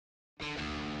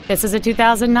This is a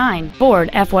 2009 Ford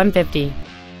F-150.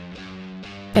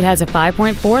 It has a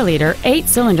 5.4-liter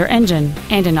 8-cylinder engine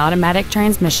and an automatic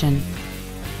transmission.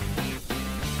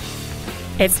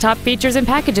 Its top features and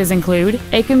packages include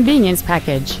a convenience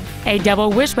package, a double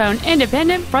wishbone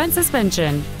independent front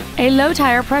suspension, a low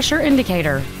tire pressure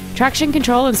indicator, traction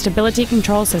control and stability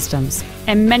control systems,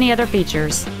 and many other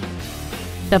features.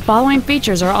 The following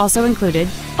features are also included: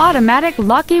 automatic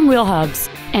locking wheel hubs,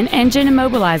 an engine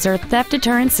immobilizer theft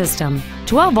deterrent system,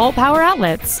 12-volt power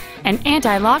outlets, an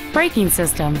anti-lock braking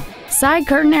system, side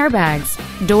curtain airbags,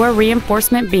 door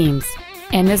reinforcement beams,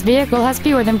 and this vehicle has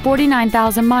fewer than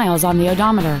 49,000 miles on the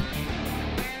odometer.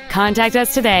 Contact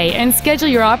us today and schedule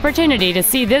your opportunity to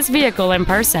see this vehicle in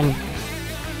person.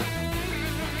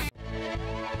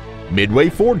 Midway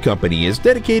Ford Company is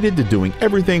dedicated to doing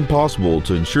everything possible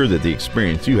to ensure that the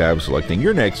experience you have selecting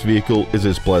your next vehicle is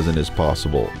as pleasant as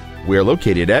possible. We are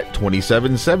located at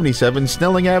 2777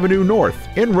 Snelling Avenue North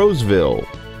in Roseville.